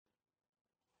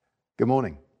Good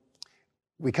morning.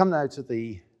 We come now to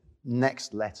the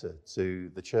next letter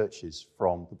to the churches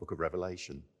from the book of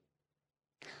Revelation.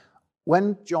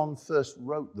 When John first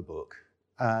wrote the book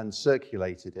and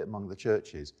circulated it among the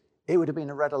churches, it would have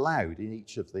been read aloud in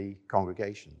each of the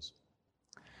congregations.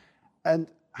 And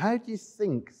how do you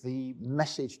think the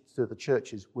message to the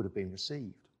churches would have been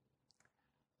received?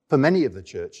 For many of the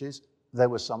churches, there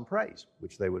was some praise,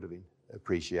 which they would have been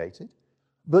appreciated,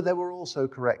 but there were also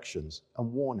corrections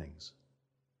and warnings.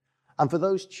 And for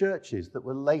those churches that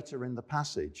were later in the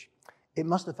passage, it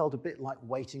must have felt a bit like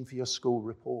waiting for your school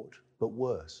report, but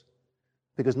worse.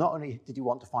 Because not only did you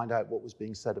want to find out what was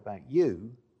being said about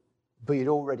you, but you'd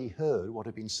already heard what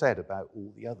had been said about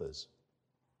all the others.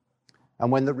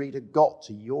 And when the reader got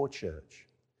to your church,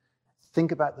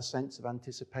 think about the sense of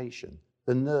anticipation,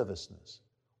 the nervousness.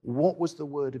 What was the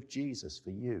word of Jesus for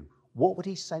you? What would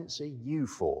he censor you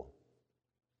for?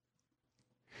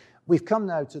 We've come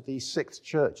now to the sixth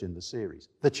church in the series,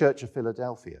 the Church of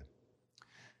Philadelphia.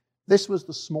 This was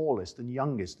the smallest and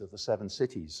youngest of the 7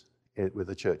 cities where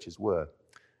the churches were.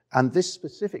 And this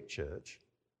specific church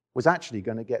was actually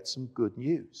going to get some good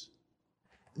news.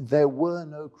 There were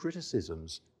no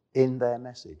criticisms in their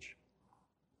message.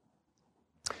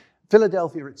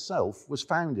 Philadelphia itself was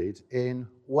founded in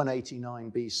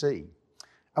 189 BC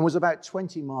and was about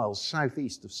 20 miles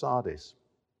southeast of Sardis.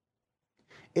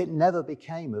 It never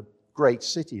became a great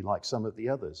city like some of the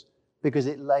others because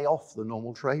it lay off the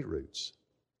normal trade routes.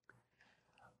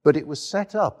 But it was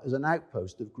set up as an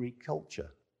outpost of Greek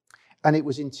culture, and it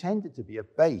was intended to be a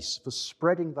base for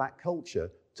spreading that culture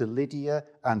to Lydia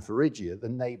and Phrygia, the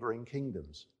neighboring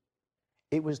kingdoms.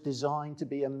 It was designed to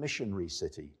be a missionary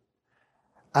city,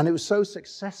 and it was so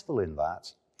successful in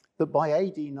that by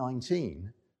AD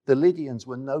 19, the Lydians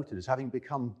were noted as having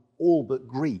become all but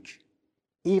Greek,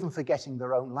 even forgetting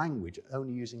their own language,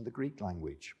 only using the Greek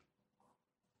language.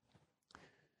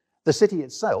 The city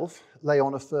itself lay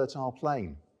on a fertile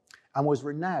plain and was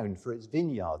renowned for its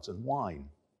vineyards and wine.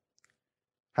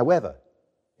 However,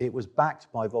 it was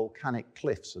backed by volcanic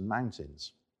cliffs and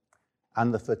mountains,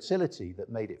 and the fertility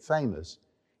that made it famous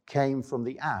came from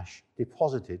the ash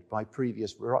deposited by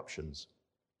previous eruptions.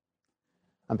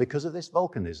 And because of this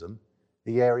volcanism,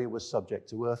 the area was subject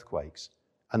to earthquakes,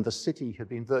 and the city had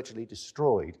been virtually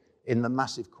destroyed in the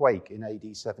massive quake in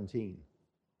AD 17.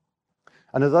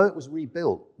 And although it was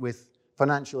rebuilt with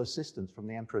financial assistance from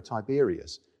the Emperor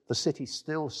Tiberius, the city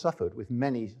still suffered with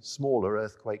many smaller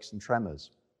earthquakes and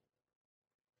tremors.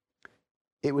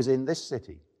 It was in this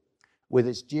city, with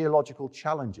its geological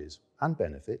challenges and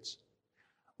benefits,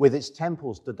 with its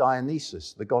temples to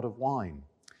Dionysus, the god of wine,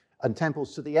 and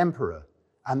temples to the emperor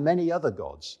and many other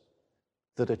gods,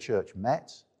 that a church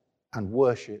met and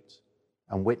worshipped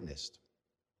and witnessed.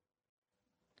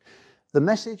 The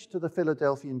message to the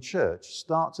Philadelphian church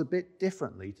starts a bit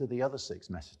differently to the other 6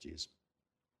 messages.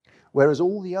 Whereas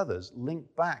all the others link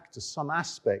back to some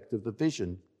aspect of the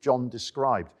vision John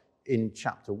described in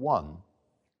chapter 1,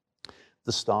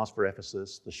 the stars for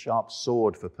Ephesus, the sharp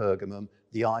sword for Pergamum,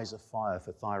 the eyes of fire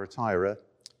for Thyatira.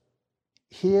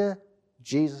 Here,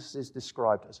 Jesus is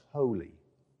described as holy,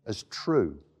 as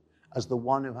true, as the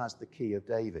one who has the key of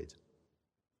David.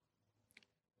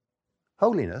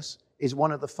 Holiness is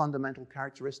one of the fundamental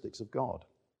characteristics of God.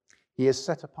 He is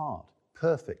set apart,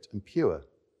 perfect and pure,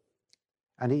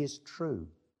 and he is true.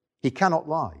 He cannot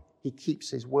lie. He keeps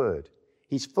his word.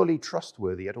 He's fully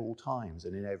trustworthy at all times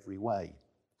and in every way.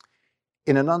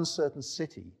 In an uncertain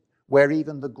city where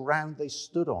even the ground they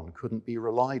stood on couldn't be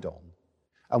relied on,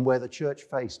 and where the church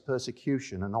faced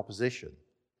persecution and opposition,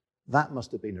 that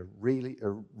must have been a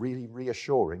really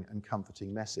reassuring and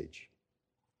comforting message.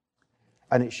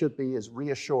 And it should be as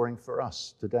reassuring for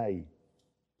us today.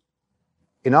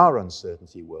 In our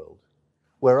uncertainty world,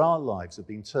 where our lives have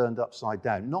been turned upside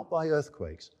down, not by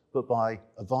earthquakes, but by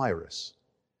a virus,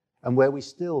 and where we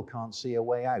still can't see a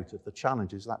way out of the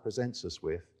challenges that presents us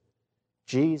with,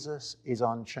 Jesus is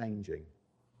unchanging.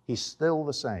 He's still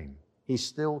the same. He's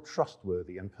still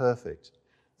trustworthy and perfect,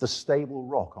 the stable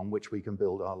rock on which we can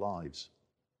build our lives.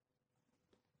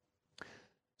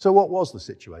 So what was the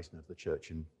situation of the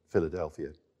church in Philadelphia?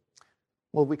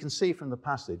 Well, we can see from the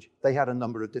passage they had a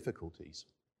number of difficulties.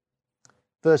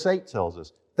 Verse 8 tells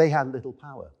us they had little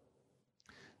power.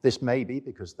 This may be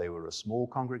because they were a small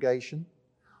congregation,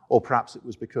 or perhaps it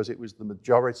was because it was the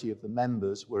majority of the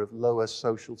members were of lower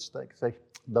social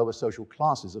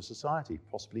classes of society,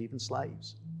 possibly even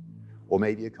slaves, or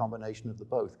maybe a combination of the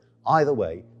both. Either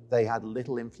way, they had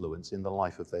little influence in the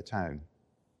life of their town.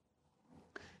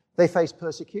 They faced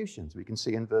persecutions, we can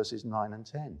see in verses 9 and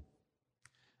 10.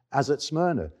 As at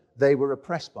Smyrna, they were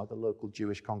oppressed by the local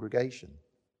Jewish congregation.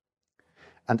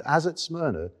 And as at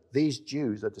Smyrna, these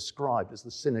Jews are described as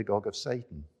the synagogue of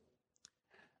Satan.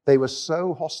 They were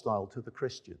so hostile to the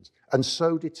Christians and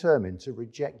so determined to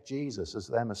reject Jesus as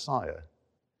their Messiah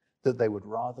that they would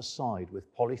rather side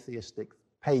with polytheistic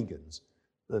pagans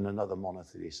than another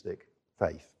monotheistic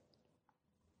faith.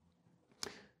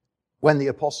 When the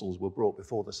apostles were brought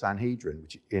before the Sanhedrin,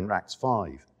 which in Acts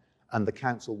 5, and the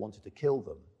council wanted to kill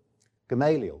them,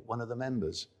 Gamaliel, one of the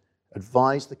members,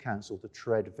 advised the council to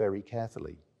tread very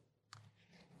carefully.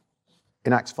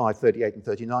 In Acts 5:38 and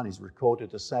 39, he's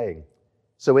recorded as saying,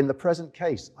 "So in the present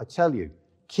case, I tell you,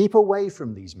 keep away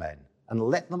from these men and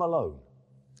let them alone.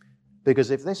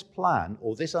 Because if this plan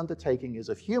or this undertaking is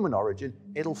of human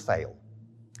origin, it'll fail.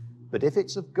 But if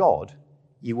it's of God,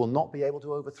 you will not be able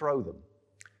to overthrow them.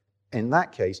 In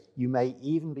that case, you may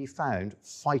even be found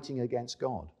fighting against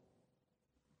God."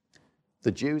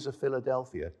 The Jews of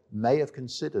Philadelphia may have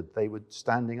considered they were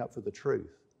standing up for the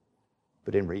truth,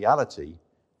 but in reality,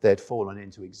 they'd fallen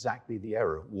into exactly the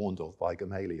error warned of by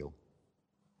Gamaliel.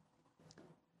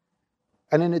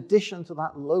 And in addition to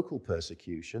that local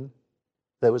persecution,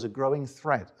 there was a growing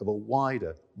threat of a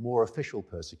wider, more official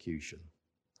persecution,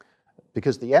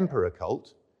 because the emperor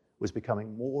cult was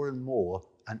becoming more and more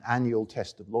an annual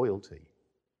test of loyalty,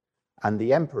 and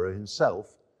the emperor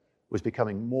himself was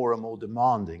becoming more and more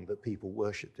demanding that people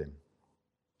worshipped him.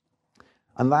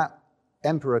 And that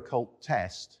emperor cult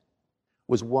test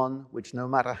was one which, no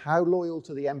matter how loyal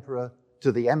to the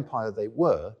empire they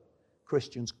were,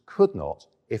 Christians could not,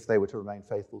 if they were to remain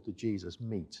faithful to Jesus,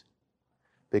 meet,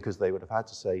 because they would have had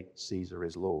to say, "Caesar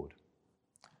is Lord."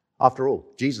 After all,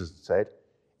 Jesus said,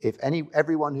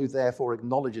 everyone who therefore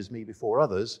acknowledges me before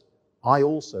others, I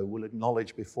also will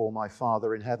acknowledge before my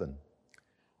Father in heaven.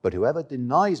 But whoever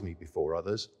denies me before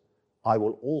others, I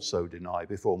will also deny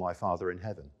before my Father in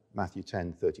heaven. Matthew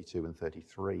 10:32 and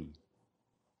 33.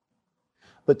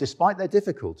 But despite their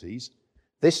difficulties,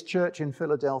 this church in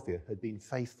Philadelphia had been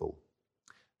faithful.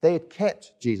 They had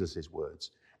kept Jesus' words.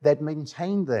 They'd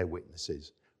maintained their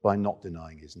witnesses by not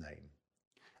denying his name.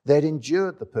 They'd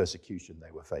endured the persecution they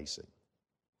were facing.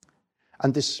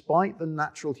 And despite the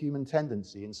natural human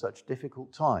tendency in such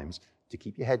difficult times to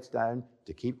keep your heads down,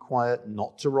 to keep quiet,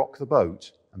 not to rock the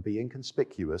boat, and be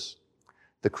inconspicuous,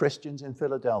 the Christians in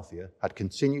Philadelphia had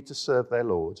continued to serve their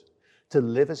Lord, to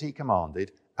live as he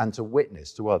commanded, and to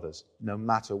witness to others, no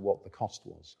matter what the cost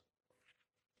was.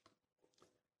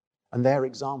 And their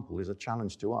example is a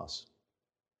challenge to us.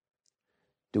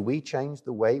 Do we change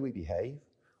the way we behave,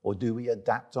 or do we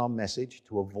adapt our message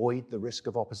to avoid the risk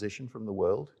of opposition from the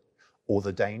world, or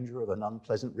the danger of an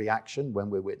unpleasant reaction when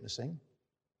we're witnessing?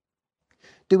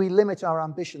 Do we limit our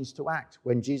ambitions to act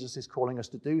when Jesus is calling us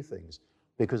to do things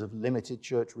because of limited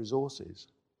church resources?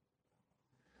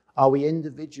 Are we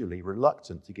individually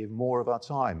reluctant to give more of our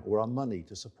time or our money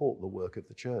to support the work of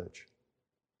the church?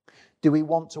 Do we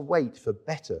want to wait for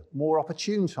better, more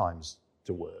opportune times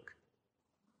to work?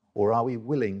 Or are we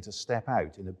willing to step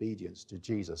out in obedience to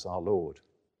Jesus our Lord?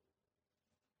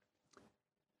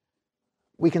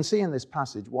 We can see in this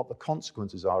passage what the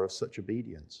consequences are of such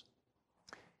obedience.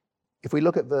 If we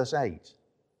look at verse 8,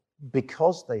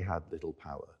 because they had little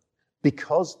power,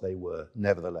 because they were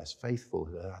nevertheless faithful,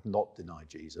 who had not denied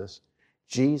Jesus,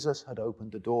 Jesus had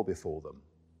opened a door before them.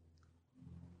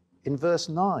 In verse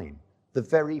 9, the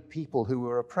very people who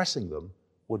were oppressing them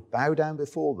would bow down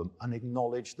before them and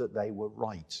acknowledge that they were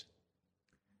right.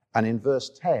 And in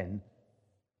verse 10,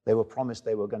 they were promised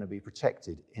they were going to be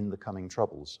protected in the coming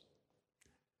troubles.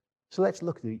 So let's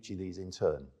look at each of these in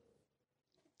turn.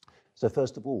 So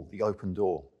first of all, the open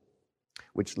door,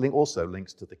 which also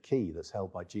links to the key that's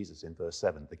held by Jesus in verse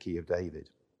 7, the key of David.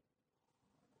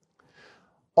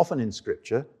 Often in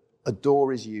Scripture, a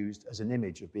door is used as an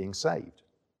image of being saved.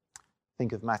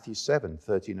 Think of Matthew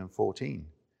 7:13 and 14,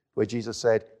 where Jesus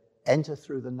said, "Enter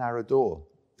through the narrow door,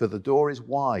 for the door is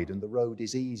wide and the road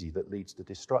is easy that leads to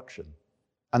destruction,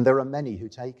 and there are many who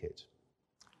take it.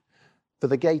 For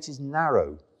the gate is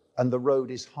narrow and the road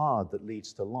is hard that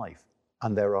leads to life,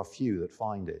 and there are few that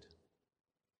find it."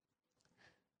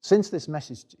 Since this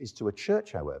message is to a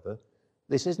church, however,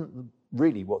 this isn't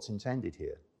really what's intended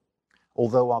here,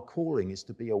 although our calling is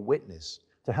to be a witness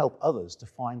to help others to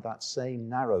find that same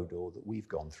narrow door that we've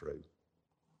gone through.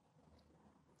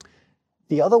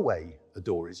 The other way a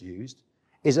door is used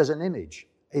is as an image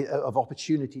of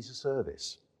opportunity to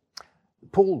service.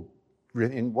 Paul,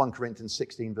 in 1 Corinthians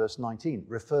 16, verse 19,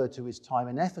 referred to his time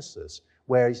in Ephesus,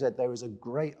 where he said, "There is a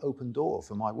great open door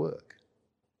for my work."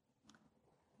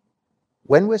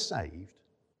 When we're saved,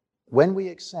 when we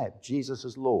accept Jesus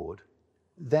as Lord,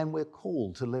 then we're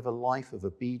called to live a life of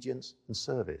obedience and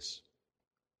service.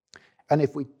 And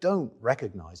if we don't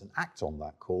recognize and act on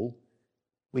that call,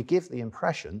 we give the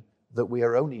impression that we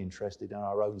are only interested in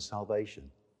our own salvation.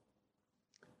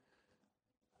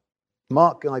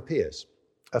 Mark Guy Pearce,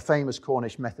 a famous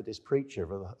Cornish Methodist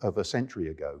preacher of a century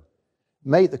ago,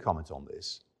 made the comment on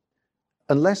this: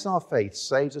 unless our faith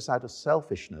saves us out of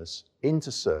selfishness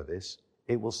into service,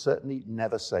 it will certainly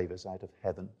never save us out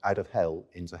of hell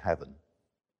into heaven.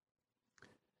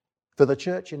 For the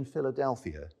church in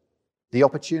Philadelphia, the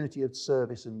opportunity of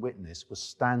service and witness was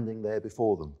standing there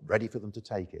before them, ready for them to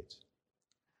take it.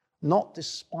 Not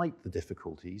despite the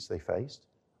difficulties they faced,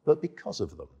 but because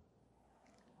of them.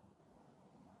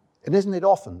 And isn't it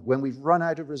often when we've run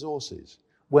out of resources,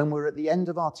 when we're at the end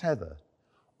of our tether,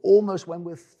 almost when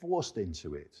we're forced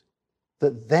into it,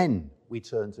 that then we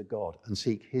turn to God and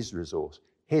seek his resource,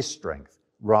 his strength,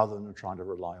 rather than trying to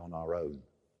rely on our own?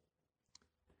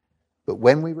 But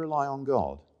when we rely on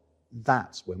God,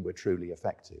 that's when we're truly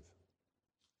effective.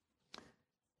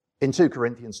 In 2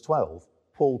 Corinthians 12,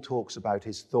 Paul talks about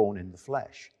his thorn in the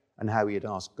flesh and how he had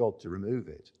asked God to remove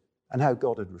it and how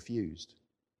God had refused.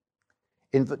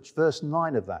 In verse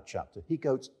 9 of that chapter, he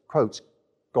quotes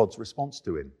God's response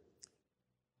to him.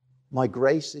 My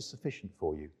grace is sufficient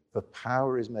for you, for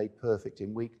power is made perfect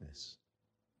in weakness.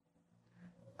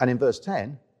 And in verse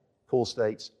 10, Paul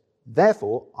states,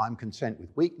 therefore, I'm content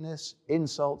with weakness,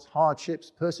 insults, hardships,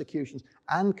 persecutions,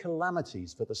 and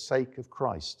calamities for the sake of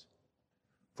Christ.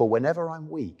 For whenever I'm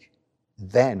weak,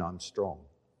 then I'm strong.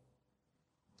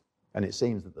 And it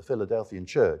seems that the Philadelphian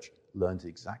church learned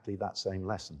exactly that same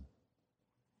lesson.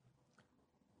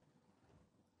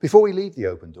 Before we leave the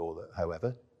open door,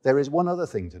 however, there is one other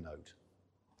thing to note,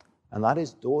 and that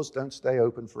is doors don't stay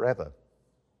open forever.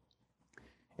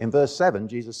 In verse 7,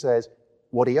 Jesus says,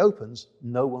 what he opens,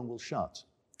 no one will shut,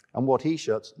 and what he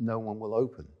shuts, no one will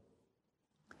open.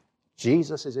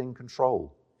 Jesus is in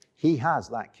control. He has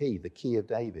that key, the key of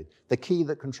David, the key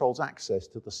that controls access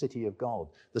to the city of God,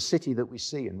 the city that we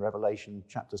see in Revelation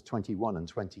chapters 21 and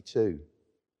 22.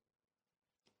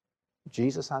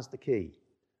 Jesus has the key,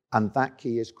 and that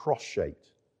key is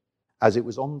cross-shaped, as it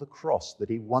was on the cross that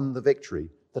he won the victory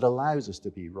that allows us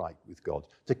to be right with God,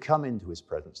 to come into his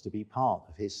presence, to be part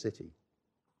of his city.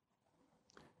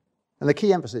 And the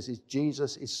key emphasis is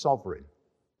Jesus is sovereign,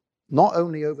 not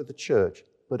only over the church,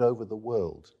 but over the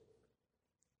world.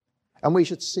 And we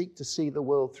should seek to see the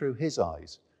world through his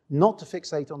eyes, not to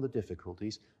fixate on the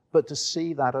difficulties, but to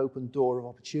see that open door of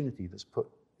opportunity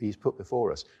he's put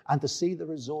before us, and to see the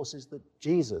resources that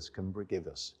Jesus can give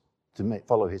us to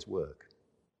follow his work.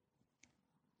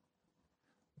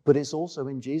 But it's also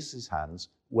in Jesus' hands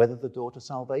whether the door to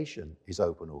salvation is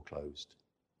open or closed.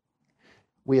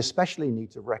 We especially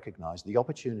need to recognize the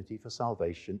opportunity for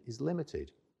salvation is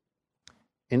limited.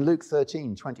 In Luke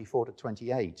 13, 24 to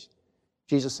 28,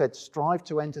 Jesus said, strive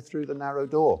to enter through the narrow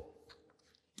door.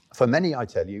 For many, I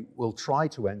tell you, will try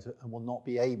to enter and will not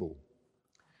be able.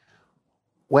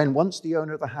 When once the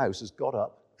owner of the house has got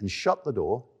up and shut the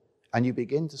door, and you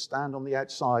begin to stand on the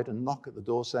outside and knock at the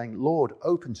door saying, Lord,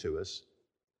 open to us,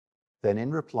 then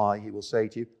in reply he will say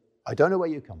to you, I don't know where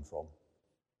you come from.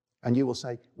 And you will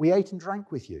say, we ate and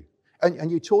drank with you, and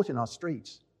you taught in our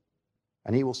streets.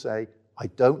 And he will say, I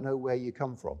don't know where you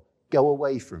come from. Go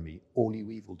away from me, all you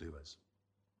evildoers.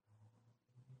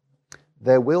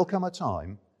 There will come a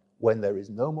time when there is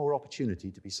no more opportunity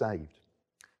to be saved.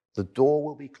 The door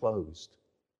will be closed,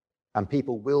 and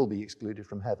people will be excluded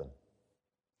from heaven.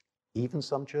 Even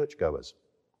some churchgoers.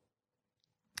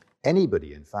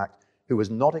 Anybody, in fact, who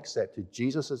has not accepted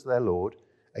Jesus as their Lord,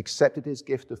 accepted his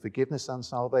gift of forgiveness and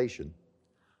salvation,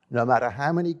 no matter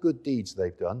how many good deeds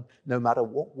they've done, no matter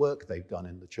what work they've done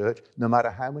in the church, no matter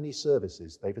how many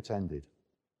services they've attended.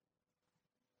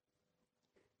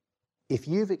 If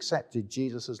you've accepted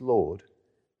Jesus as Lord,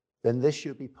 then this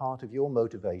should be part of your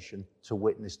motivation to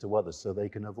witness to others so they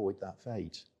can avoid that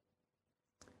fate.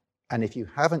 And if you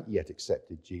haven't yet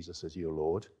accepted Jesus as your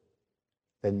Lord,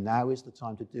 then now is the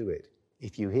time to do it.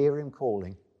 If you hear him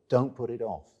calling, don't put it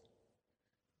off.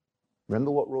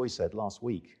 Remember what Roy said last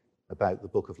week about the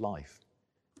book of life.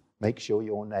 Make sure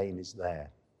your name is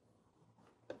there.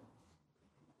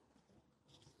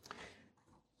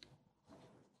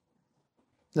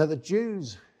 Now, the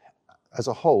Jews as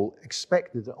a whole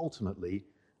expected that ultimately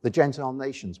the Gentile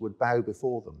nations would bow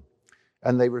before them.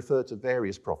 And they refer to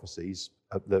various prophecies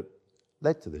that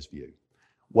led to this view.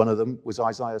 One of them was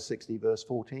Isaiah 60, verse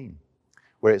 14,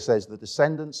 where it says, the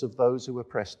descendants of those who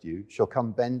oppressed you shall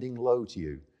come bending low to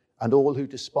you, and all who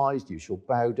despised you shall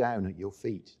bow down at your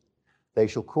feet. They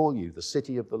shall call you the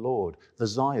city of the Lord, the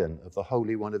Zion of the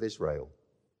Holy One of Israel.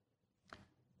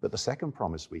 But the second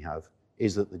promise we have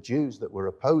is that the Jews that were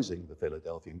opposing the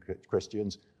Philadelphian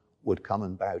Christians would come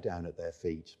and bow down at their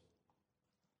feet.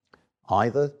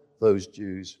 Either those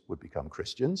Jews would become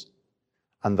Christians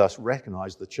and thus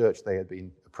recognize the church they had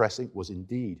been oppressing was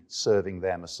indeed serving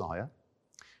their Messiah.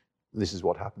 This is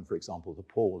what happened, for example, to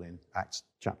Paul in Acts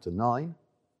chapter 9.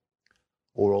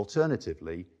 Or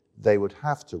alternatively, they would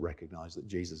have to recognize that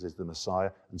Jesus is the Messiah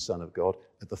and Son of God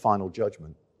at the final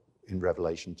judgment in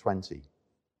Revelation 20.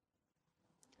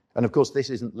 And of course, this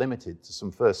isn't limited to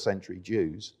some first century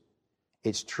Jews.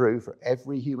 It's true for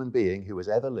every human being who has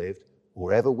ever lived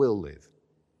or ever will live,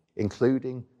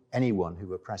 including anyone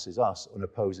who oppresses us and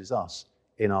opposes us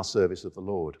in our service of the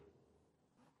Lord.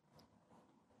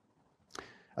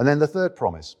 And then the third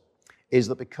promise is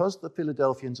that because the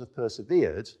Philadelphians have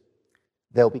persevered,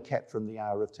 they'll be kept from the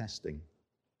hour of testing.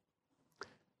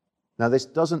 Now, this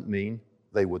doesn't mean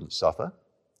they wouldn't suffer.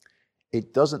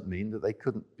 It doesn't mean that they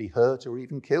couldn't be hurt or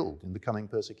even killed in the coming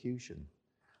persecution.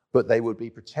 But they would be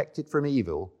protected from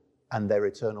evil and their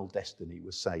eternal destiny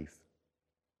was safe.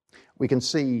 We can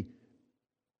see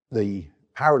the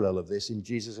parallel of this in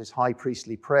Jesus' high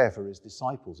priestly prayer for his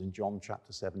disciples in John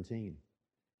chapter 17.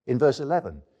 In verse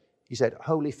 11, he said,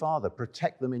 "Holy Father,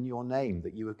 protect them in your name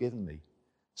that you have given me,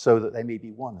 so that they may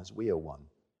be one as we are one."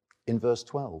 In verse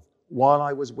 12, "While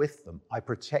I was with them, I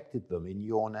protected them in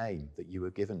your name that you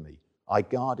have given me. I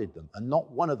guarded them, and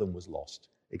not one of them was lost,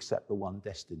 except the one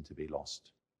destined to be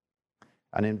lost."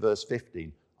 And in verse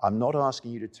 15, "I'm not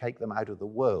asking you to take them out of the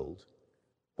world,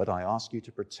 but I ask you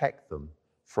to protect them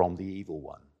from the evil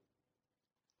one."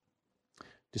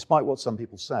 Despite what some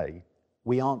people say,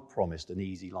 we aren't promised an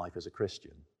easy life as a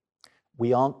Christian.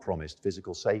 We aren't promised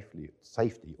physical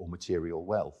safety or material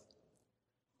wealth.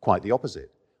 Quite the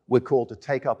opposite. We're called to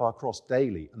take up our cross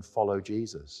daily and follow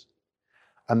Jesus.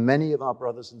 And many of our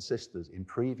brothers and sisters in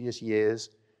previous years,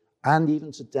 and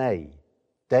even today,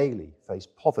 daily face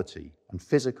poverty and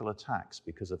physical attacks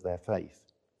because of their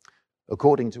faith.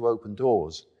 According to Open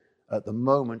Doors, at the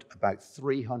moment, about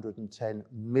 310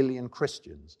 million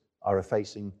Christians are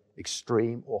facing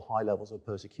extreme or high levels of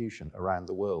persecution around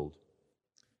the world.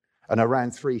 And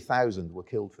around 3,000 were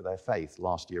killed for their faith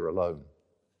last year alone.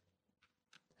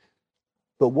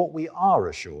 But what we are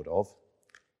assured of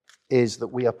is that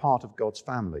we are part of God's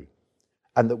family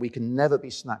and that we can never be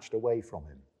snatched away from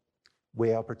him.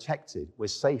 We are protected. We're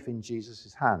safe in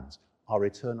Jesus' hands. Our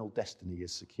eternal destiny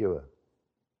is secure.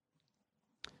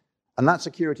 And that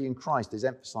security in Christ is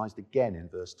emphasized again in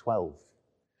verse 12.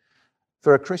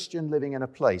 For a Christian living in a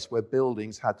place where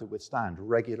buildings had to withstand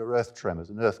regular earth tremors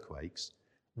and earthquakes,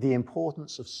 the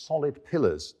importance of solid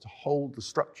pillars to hold the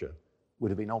structure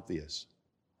would have been obvious.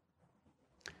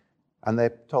 And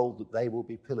they're told that they will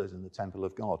be pillars in the temple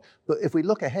of God. But if we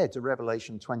look ahead to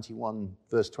Revelation 21,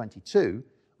 verse 22,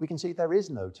 we can see there is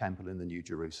no temple in the New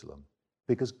Jerusalem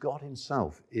because God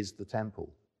himself is the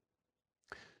temple.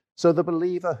 So the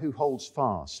believer who holds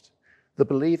fast, the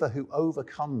believer who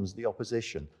overcomes the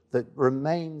opposition, that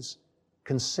remains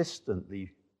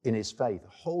consistently in his faith,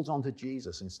 holds on to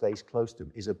Jesus and stays close to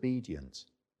him, is obedient,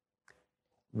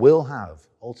 will have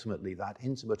ultimately that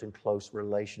intimate and close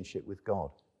relationship with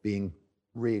God, being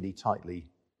really tightly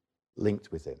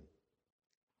linked with him.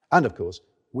 And of course,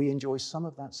 we enjoy some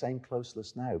of that same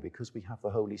closeness now because we have the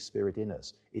Holy Spirit in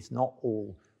us. It's not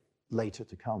all later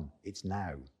to come, it's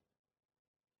now.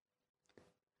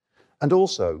 And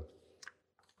also,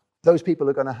 those people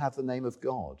are going to have the name of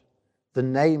God, the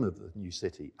name of the new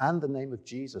city, and the name of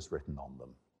Jesus written on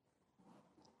them.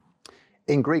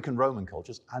 In Greek and Roman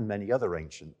cultures, and many other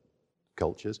ancient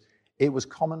cultures, it was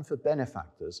common for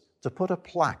benefactors to put a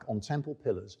plaque on temple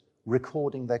pillars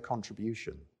recording their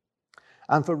contribution,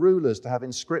 and for rulers to have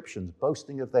inscriptions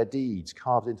boasting of their deeds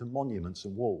carved into monuments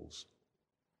and walls.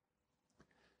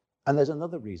 And there's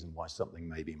another reason why something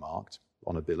may be marked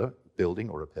on a building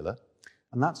or a pillar,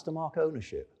 and that's to mark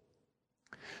ownership.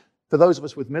 For those of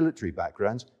us with military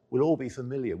backgrounds, we'll all be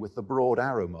familiar with the broad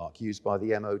arrow mark used by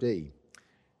the MOD,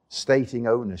 stating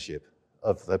ownership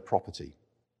of their property.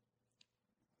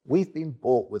 We've been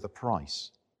bought with a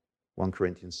price, 1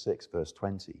 Corinthians 6, verse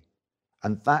 20.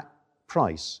 And that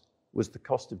price was the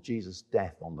cost of Jesus'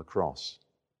 death on the cross.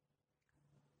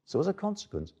 So as a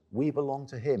consequence, we belong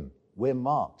to him. We're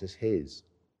marked as his.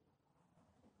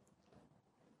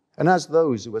 And as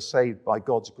those who are saved by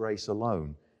God's grace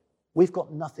alone, we've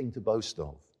got nothing to boast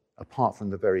of apart from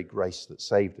the very grace that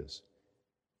saved us.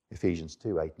 Ephesians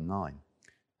 2, 8 and 9.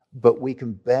 But we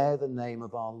can bear the name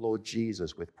of our Lord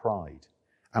Jesus with pride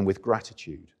and with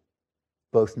gratitude,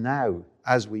 both now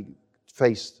as we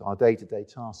face our day-to-day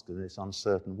tasks in this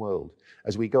uncertain world,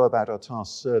 as we go about our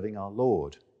tasks serving our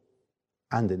Lord,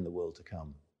 and in the world to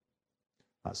come.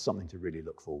 That's something to really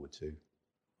look forward to.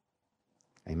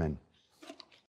 Amen.